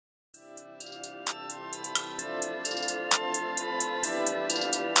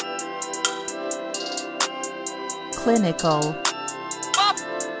Clinical.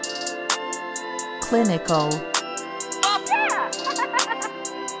 Clinical.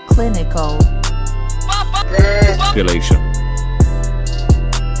 Clinical. Population.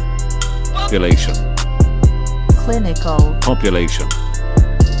 Population. Clinical. Population.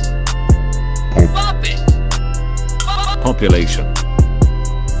 Population.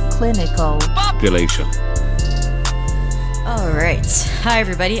 Clinical. Population. All right. Hi,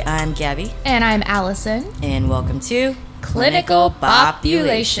 everybody. I'm Gabby, And I'm Allison. and welcome to Clinical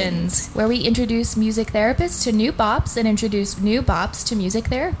Bopulations, where we introduce music therapists to new bops and introduce new bops to music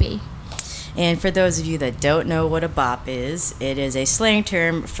therapy. And for those of you that don't know what a bop is, it is a slang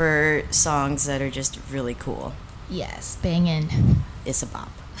term for songs that are just really cool. Yes, bangin'. It's a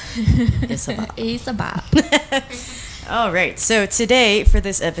bop. It's a bop. It's a bop. All right. So today, for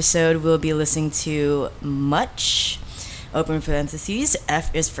this episode, we'll be listening to Much, open parentheses,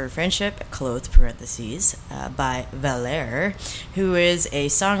 F is for friendship, closed parentheses, by Valère, who is a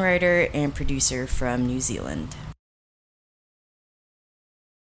songwriter and producer from New Zealand.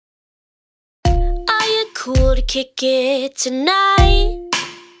 Are you cool to kick it tonight?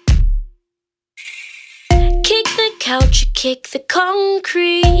 Kick the couch or kick the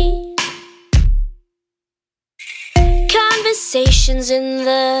concrete. Conversations in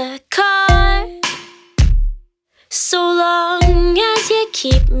the car. So long as you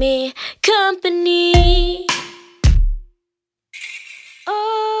keep me company.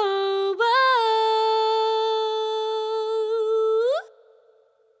 Oh, oh.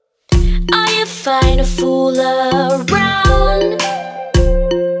 Are you fine to fool around?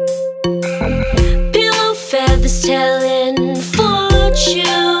 Pillow feathers telling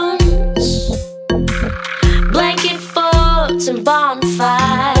fortunes. Blanket forts and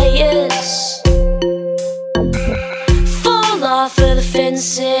bonfires. Fall off of the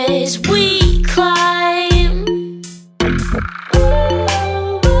fences we climb.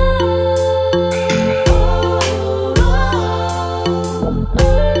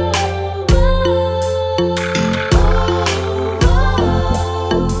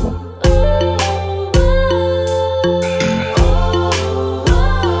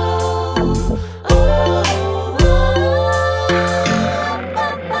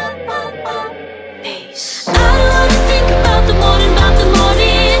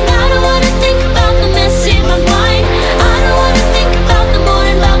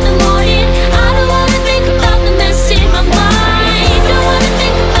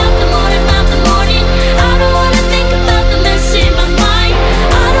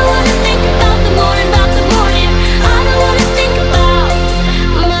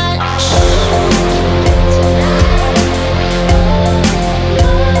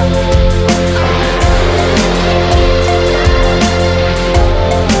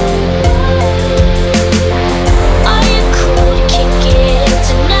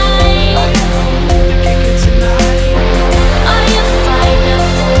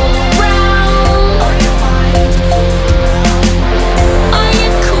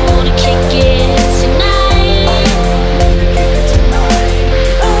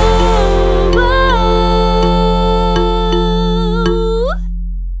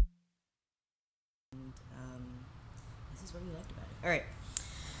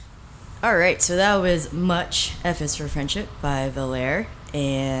 So that was Much, F is for Friendship by Valère,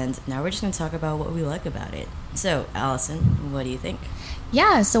 and now we're just going to talk about what we like about it. So, Allison, what do you think?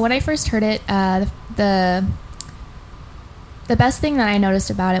 Yeah, so when I first heard it, the best thing that I noticed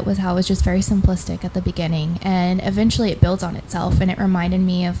about it was how it was just very simplistic at the beginning, and eventually it builds on itself, and it reminded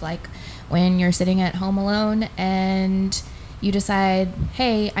me of like when you're sitting at home alone and you decide,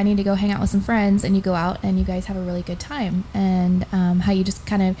 hey, I need to go hang out with some friends, and you go out and you guys have a really good time, and how you just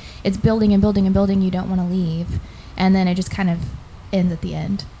kind of, it's building and building and building, you don't want to leave, and then it just kind of ends at the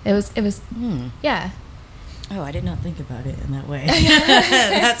end. It was yeah. Oh, I did not think about it in that way.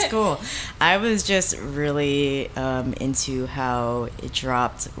 That's cool. I was just really into how it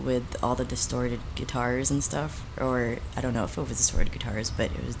dropped with all the distorted guitars and stuff. Or I don't know if it was distorted guitars,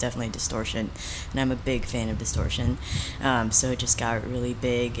 but it was definitely distortion. And I'm a big fan of distortion. So it just got really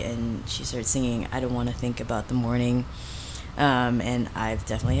big, and she started singing, I don't want to think about the morning. And I've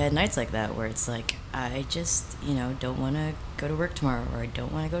definitely had nights like that where it's like, I just, don't want to go to work tomorrow, or I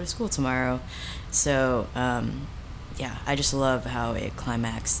don't want to go to school tomorrow. So, yeah, I just love how it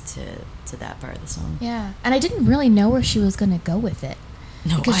climaxed to that part of the song. Yeah, and I didn't really know where she was going to go with it.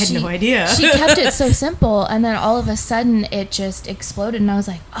 No, I had no idea. She kept it so simple, and then all of a sudden it just exploded, and I was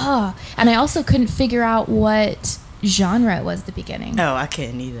like, oh. And I also couldn't figure out what genre it was at the beginning. Oh, I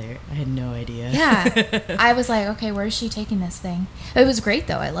couldn't either. I had no idea. Yeah. I was like, okay, where is she taking this thing? It was great,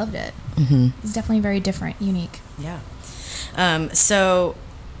 though. I loved it. Mm-hmm. It was definitely very different, unique. Yeah. So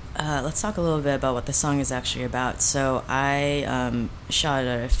let's talk a little bit about what the song is actually about. So I shot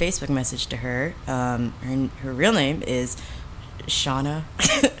a Facebook message to her. Her real name is Shauna.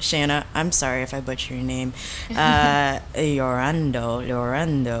 Shanna. I'm sorry if I butcher your name. Llorando.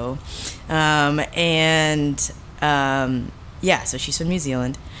 Yeah, so she's from New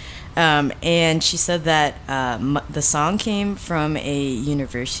Zealand. And she said that the song came from a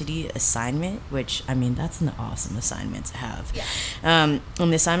university assignment, which, I mean, that's an awesome assignment to have. Yeah. And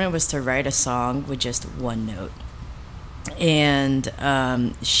the assignment was to write a song with just one note. And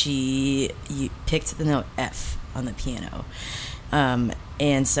she picked the note F on the piano.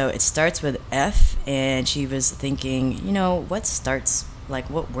 And so it starts with F, and she was thinking,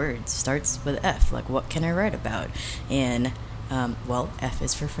 what word starts with F? Like, what can I write about? And F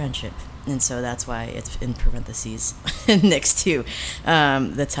is for friendship. And so that's why it's in parentheses next to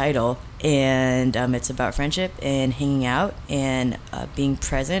the title. And it's about friendship and hanging out and being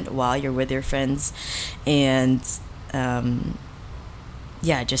present while you're with your friends. And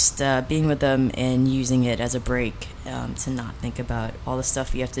just being with them and using it as a break to not think about all the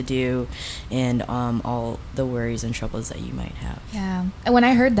stuff you have to do and all the worries and troubles that you might have. Yeah. And when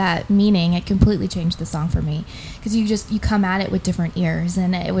I heard that meaning, it completely changed the song for me, because you come at it with different ears,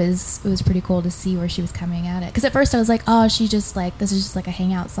 and it was pretty cool to see where she was coming at it. Because at first I was like, oh, she just like, this is just like a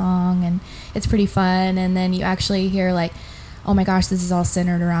hangout song and it's pretty fun. And then you actually hear like, oh my gosh, this is all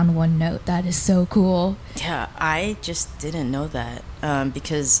centered around one note. That is so cool. Yeah, I just didn't know that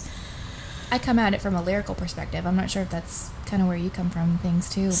because I come at it from a lyrical perspective. I'm not sure if that's kind of where you come from things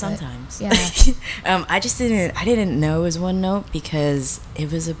too. Sometimes. Yeah. I didn't know it was one note because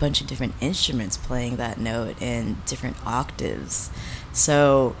it was a bunch of different instruments playing that note in different octaves.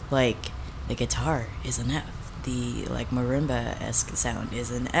 So, like, the guitar is an F. The, like, marimba-esque sound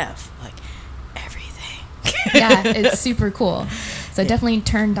is an F. Like, everything. Yeah, it's super cool. So it definitely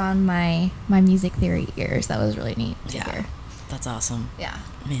turned on my music theory ears. That was really neat to hear. That's awesome. Yeah.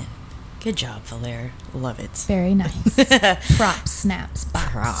 Man, good job, Valere. Love it. Very nice. Props, snaps,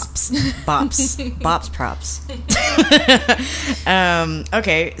 bops. Props. Bops. Bops, props.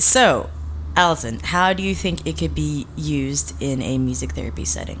 Okay, so, Allison, how do you think it could be used in a music therapy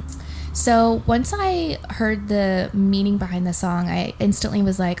setting? So once I heard the meaning behind the song, I instantly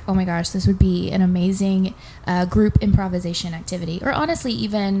was like, oh my gosh, this would be an amazing group improvisation activity, or honestly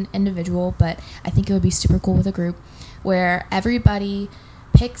even individual, but I think it would be super cool with a group where everybody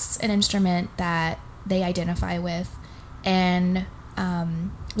picks an instrument that they identify with, and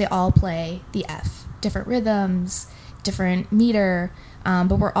they all play the F, different rhythms, different meter,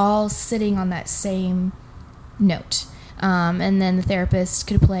 but we're all sitting on that same note. And then the therapist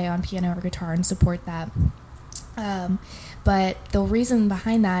could play on piano or guitar and support that. But the reason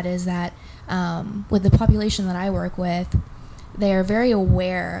behind that is that with the population that I work with, they are very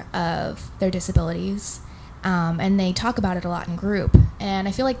aware of their disabilities, and they talk about it a lot in group. And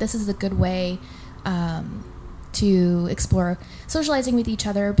I feel like this is a good way to explore socializing with each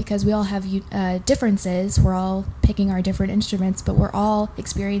other, because we all have differences. We're all picking our different instruments, but we're all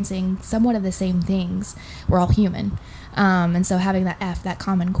experiencing somewhat of the same things. We're all human. And so having that F, that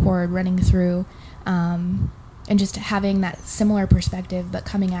common chord running through, and just having that similar perspective but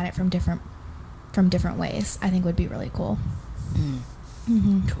coming at it from different ways, I think would be really cool.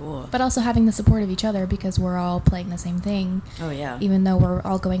 Mm-hmm. Cool. But also having the support of each other, because we're all playing the same thing. Oh, yeah. Even though we're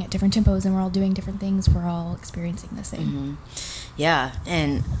all going at different tempos and we're all doing different things, we're all experiencing the same. Mm-hmm. Yeah,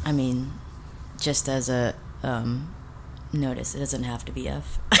 and I mean, just as a notice, it doesn't have to be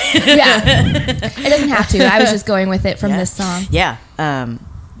F. Yeah, it doesn't have to. I was just going with it from this song. Yeah,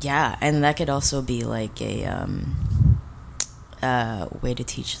 yeah, and that could also be like a way to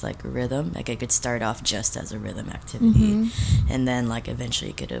teach like rhythm. Like it could start off just as a rhythm activity, and then like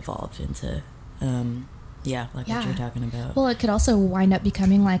eventually it could evolve into what you're talking about. Well, it could also wind up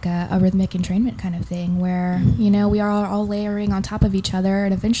becoming like a rhythmic entrainment kind of thing where, we are all layering on top of each other,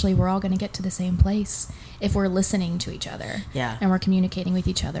 and eventually we're all going to get to the same place if we're listening to each other. Yeah. And we're communicating with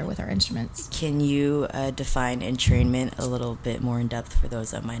each other with our instruments. Can you define entrainment a little bit more in depth for those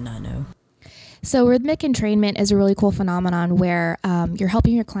that might not know? So rhythmic entrainment is a really cool phenomenon where you're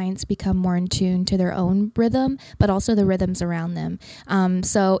helping your clients become more in tune to their own rhythm, but also the rhythms around them.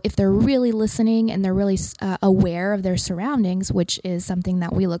 So if they're really listening and they're really aware of their surroundings, which is something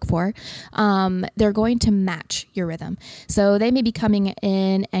that we look for, they're going to match your rhythm. So they may be coming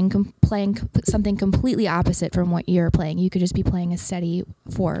in and playing something completely opposite from what you're playing. You could just be playing a steady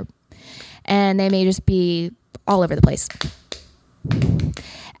 4. And they may just be all over the place.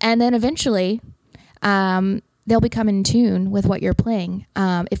 And then eventually, they'll become in tune with what you're playing,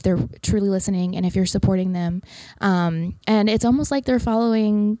 if they're truly listening and if you're supporting them. And it's almost like they're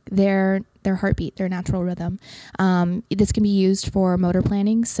following their heartbeat, their natural rhythm. This can be used for motor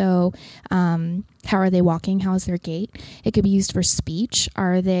planning. So how are they walking? How is their gait? It could be used for speech.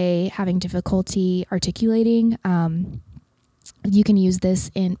 Are they having difficulty articulating? You can use this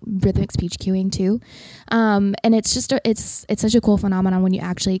in rhythmic speech cueing too. And it's just, it's such a cool phenomenon when you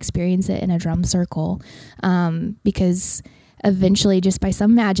actually experience it in a drum circle. Because eventually, just by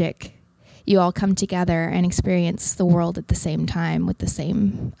some magic, you all come together and experience the world at the same time with the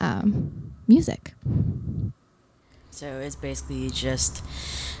same music. So it's basically just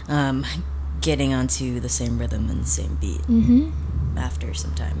getting onto the same rhythm and the same beat after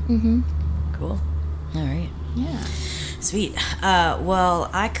some time. Cool. All right. Yeah. Sweet. Well,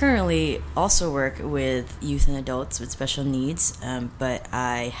 I currently also work with youth and adults with special needs, but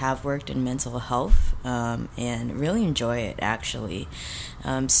I have worked in mental health and really enjoy it, actually.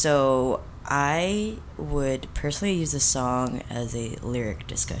 So I would personally use this song as a lyric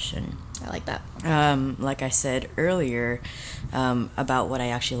discussion. I like that. Like I said earlier, about what I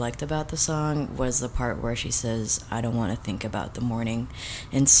actually liked about the song was the part where she says, "I don't want to think about the morning."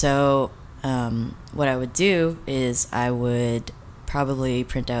 And so what I would do is I would probably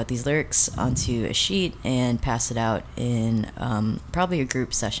print out these lyrics onto a sheet and pass it out in probably a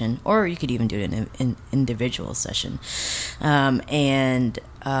group session, or you could even do it in an individual session. And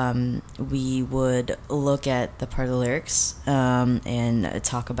we would look at the part of the lyrics and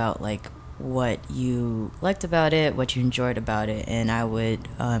talk about like what you liked about it, what you enjoyed about it, and I would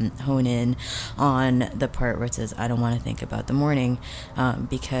hone in on the part where it says, "I don't want to think about the morning,"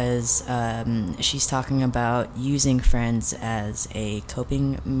 because she's talking about using friends as a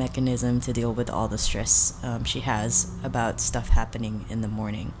coping mechanism to deal with all the stress she has about stuff happening in the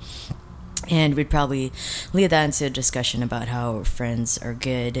morning. And we'd probably lead that into a discussion about how friends are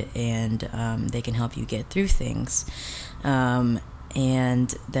good and they can help you get through things.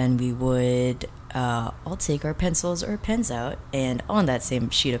 And then we would all take our pencils or pens out, and on that same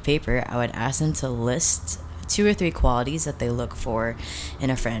sheet of paper, I would ask them to list 2 or 3 qualities that they look for in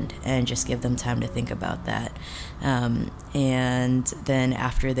a friend, and just give them time to think about that. And then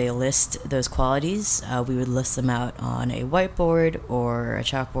after they list those qualities, we would list them out on a whiteboard or a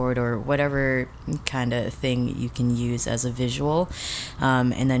chalkboard or whatever kind of thing you can use as a visual.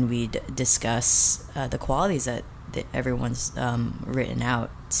 And then we'd discuss the qualities that everyone's written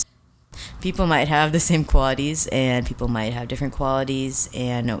out. People might have the same qualities and people might have different qualities,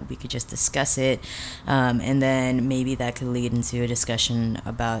 and we could just discuss it, and then maybe that could lead into a discussion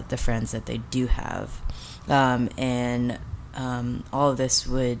about the friends that they do have, and all of this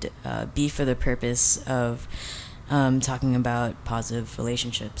would be for the purpose of talking about positive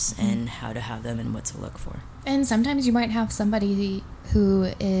relationships and how to have them and what to look for. And sometimes you might have somebody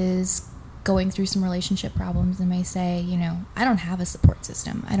who is going through some relationship problems and may say, you know, I don't have a support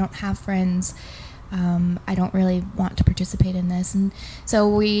system. I don't have friends. I don't really want to participate in this. And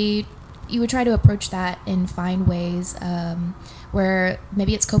so you would try to approach that and find ways where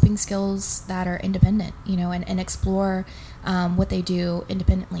maybe it's coping skills that are independent, you know, and explore what they do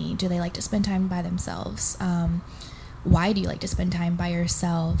independently. Do they like to spend time by themselves? Why do you like to spend time by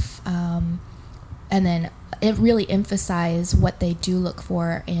yourself? And then it really emphasize what they do look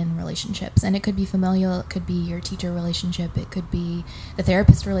for in relationships. And it could be familial, it could be your teacher relationship, it could be the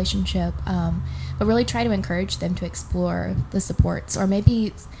therapist relationship, but really try to encourage them to explore the supports, or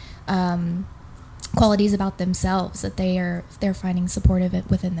maybe qualities about themselves that they're finding supportive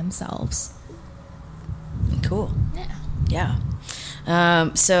within themselves. Cool. Yeah.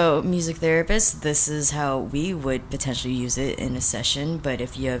 So music therapists, this is how we would potentially use it in a session, but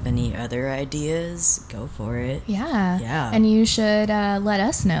if you have any other ideas, go for it. Yeah. And you should let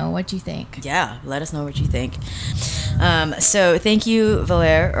us know what you think. Yeah, let us know what you think. So thank you,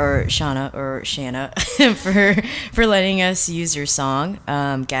 Valere, or Shauna, or Shanna, for letting us use your song.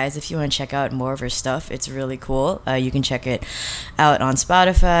 Guys, if you want to check out more of her stuff, it's really cool. You can check it out on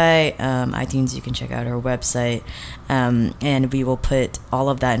Spotify, iTunes. You can check out her website, and we will put all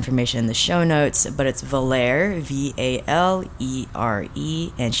of that information in the show notes. But it's Valere, Valere,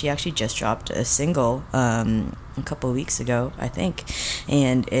 and she actually just dropped a single a couple of weeks ago, I think,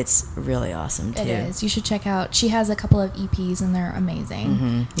 and it's really awesome too. It is. You should check out. She has a couple of EPs and they're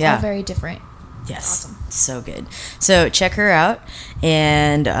amazing. Yeah, all very different. Yes, awesome. So good. So check her out,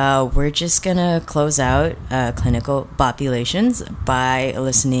 and we're just gonna close out Clinical Populations by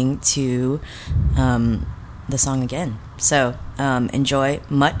listening to the song again. So Enjoy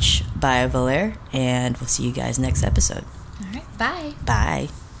Much by Valère, and we'll see you guys next episode. All right, bye. Bye.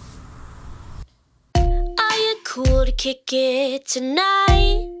 Are you cool to kick it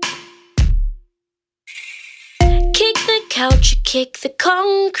tonight? Kick the couch, or kick the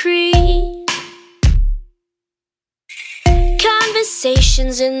concrete.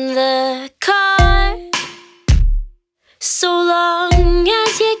 Conversations in the car. So long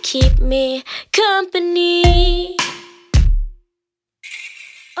as you keep me company.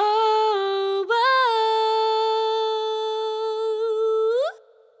 Oh, oh.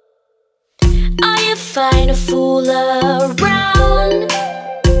 Are you fine to fool around?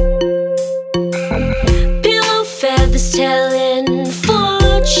 Pillow feathers telling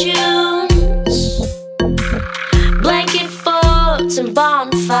fortunes. Blanket forts and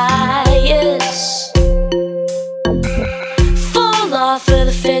bonfires. Fall off of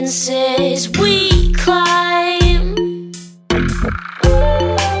the fences we climb. Oh,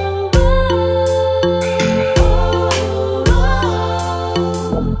 oh,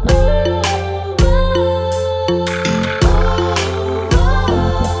 oh, oh.